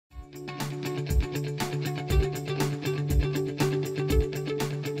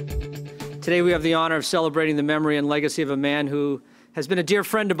Today we have the honor of celebrating the memory and legacy of a man who has been a dear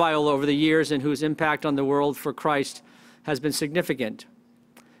friend to Biola over the years and whose impact on the world for Christ has been significant.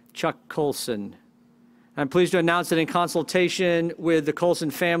 Chuck Colson. I'm pleased to announce that in consultation with the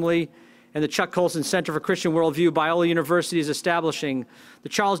Colson family and the Chuck Colson Center for Christian Worldview, Biola University is establishing the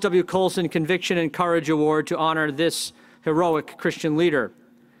Charles W. Colson Conviction and Courage Award to honor this heroic Christian leader.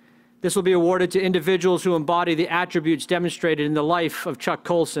 This will be awarded to individuals who embody the attributes demonstrated in the life of Chuck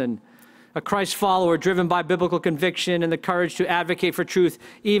Colson, a Christ follower driven by biblical conviction and the courage to advocate for truth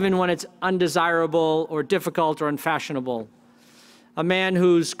even when it's undesirable or difficult or unfashionable. A man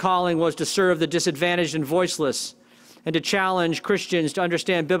whose calling was to serve the disadvantaged and voiceless and to challenge Christians to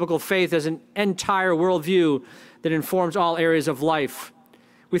understand biblical faith as an entire worldview that informs all areas of life.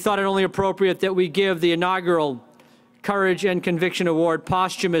 We thought it only appropriate that we give the inaugural Courage and Conviction Award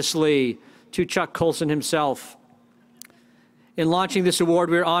posthumously to Chuck Colson himself. In launching this award,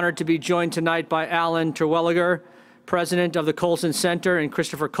 we are honored to be joined tonight by Alan Terwilliger, president of the Colson Center, and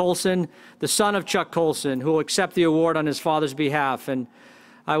Christopher Colson, the son of Chuck Colson, who will accept the award on his father's behalf. And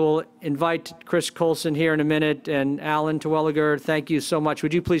I will invite Chris Colson here in a minute, and Alan Terwilliger, thank you so much.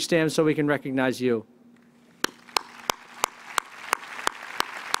 Would you please stand so we can recognize you?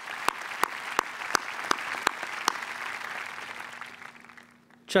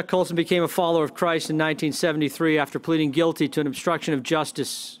 Chuck Colson became a follower of Christ in 1973 after pleading guilty to an obstruction of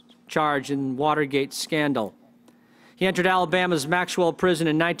justice charge in Watergate scandal. He entered Alabama's Maxwell Prison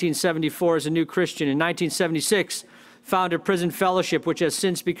in 1974 as a new Christian. In 1976, founded Prison Fellowship, which has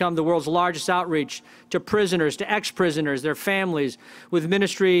since become the world's largest outreach to prisoners, to ex-prisoners, their families, with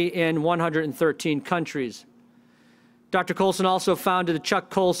ministry in 113 countries. Dr. Colson also founded the Chuck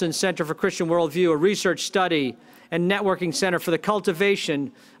Colson Center for Christian Worldview, a research study and networking center for the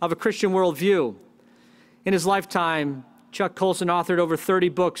cultivation of a Christian worldview. In his lifetime, Chuck Colson authored over 30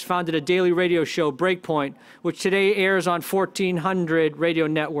 books, founded a daily radio show, Breakpoint, which today airs on 1,400 radio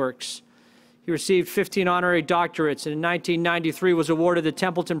networks. He received 15 honorary doctorates, and in 1993 was awarded the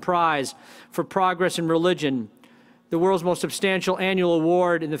Templeton Prize for Progress in Religion, the world's most substantial annual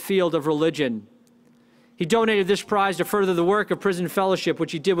award in the field of religion. He donated this prize to further the work of Prison Fellowship,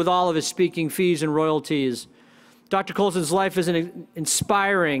 which he did with all of his speaking fees and royalties. Dr. Colson's life is an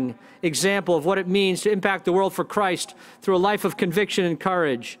inspiring example of what it means to impact the world for Christ through a life of conviction and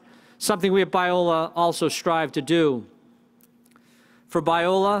courage, something we at Biola also strive to do. For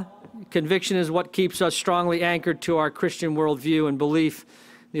Biola, conviction is what keeps us strongly anchored to our Christian worldview and belief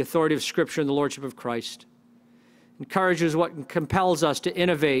in the authority of Scripture and the Lordship of Christ. And courage is what compels us to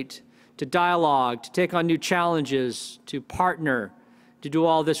innovate, to dialogue, to take on new challenges, to partner, to do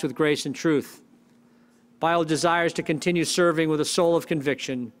all this with grace and truth. Biola desires to continue serving with a soul of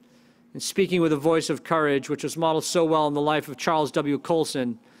conviction and speaking with a voice of courage, which was modeled so well in the life of Charles W.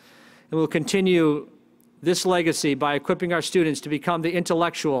 Colson. And we'll continue this legacy by equipping our students to become the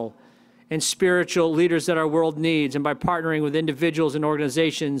intellectual and spiritual leaders that our world needs, and by partnering with individuals and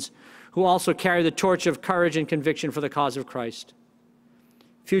organizations who also carry the torch of courage and conviction for the cause of Christ.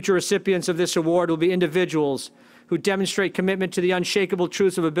 Future recipients of this award will be individuals who demonstrate commitment to the unshakable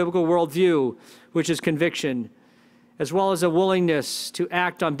truths of a biblical worldview, which is conviction, as well as a willingness to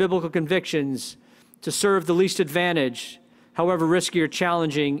act on biblical convictions to serve the least advantaged, however risky or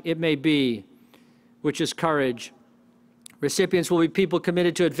challenging it may be, which is courage. Recipients will be people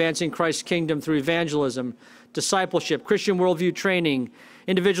committed to advancing Christ's kingdom through evangelism, discipleship, Christian worldview training,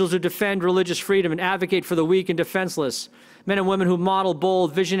 individuals who defend religious freedom and advocate for the weak and defenseless, men and women who model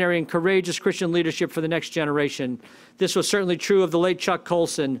bold, visionary, and courageous Christian leadership for the next generation. This was certainly true of the late Chuck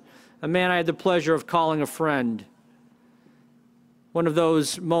Colson, a man I had the pleasure of calling a friend. One of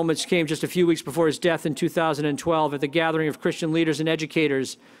those moments came just a few weeks before his death in 2012 at the gathering of Christian leaders and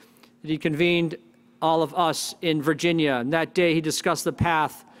educators that he convened all of us in Virginia. And that day he discussed the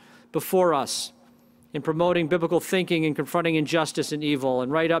path before us in promoting biblical thinking and confronting injustice and evil.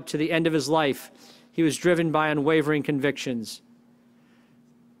 And right up to the end of his life, he was driven by unwavering convictions.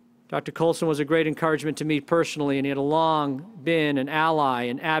 Dr. Colson was a great encouragement to me personally, and he had long been an ally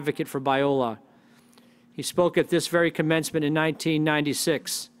and advocate for Biola. He spoke at this very commencement in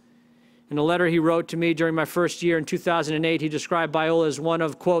 1996. In a letter he wrote to me during my first year in 2008, he described Biola as one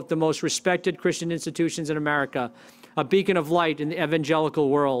of, quote, the most respected Christian institutions in America, a beacon of light in the evangelical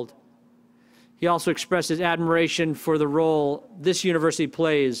world. He also expressed his admiration for the role this university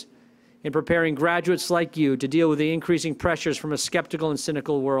plays in preparing graduates like you to deal with the increasing pressures from a skeptical and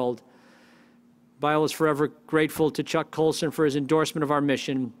cynical world. Biola is forever grateful to Chuck Colson for his endorsement of our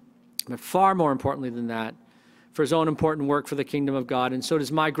mission, but far more importantly than that, for his own important work for the kingdom of God. And so it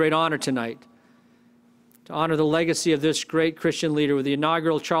is my great honor tonight to honor the legacy of this great Christian leader with the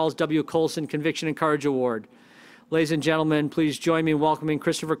inaugural Charles W. Colson Conviction and Courage Award. Ladies and gentlemen, please join me in welcoming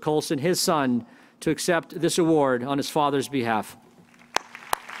Christopher Colson, his son, to accept this award on his father's behalf.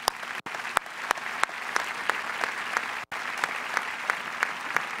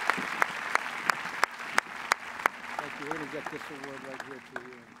 Thank you. We're going to get this award right here to you.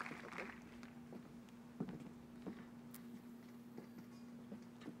 Okay.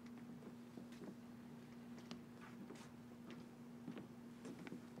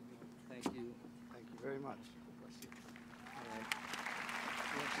 Thank you. Thank you very much. All right.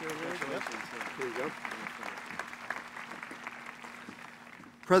 Congratulations. Here you go.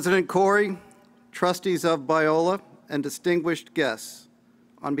 President Corey, trustees of Biola, and distinguished guests,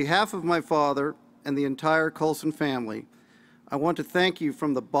 on behalf of my father and the entire Colson family, I want to thank you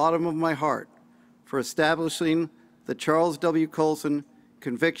from the bottom of my heart for establishing the Charles W. Colson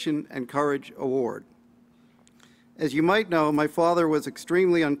Conviction and Courage Award. As you might know, my father was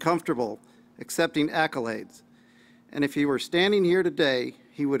extremely uncomfortable accepting accolades, and if he were standing here today,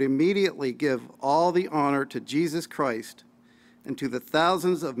 he would immediately give all the honor to Jesus Christ and to the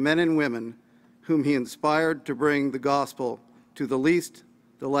thousands of men and women whom he inspired to bring the gospel to the least,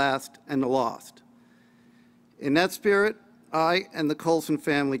 the last, and the lost. In that spirit, I and the Colson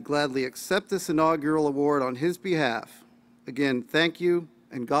family gladly accept this inaugural award on his behalf. Again, thank you,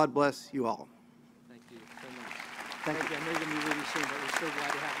 and God bless you all. Thank you so much. Thank you. I know you're going to be really soon, but we're so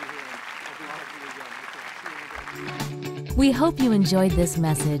glad to have you here. We hope you enjoyed this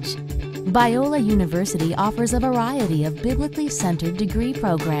message. Biola University offers a variety of biblically centered degree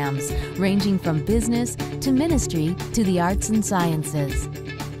programs, ranging from business to ministry to the arts and sciences.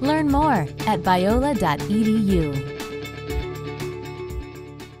 Learn more at biola.edu.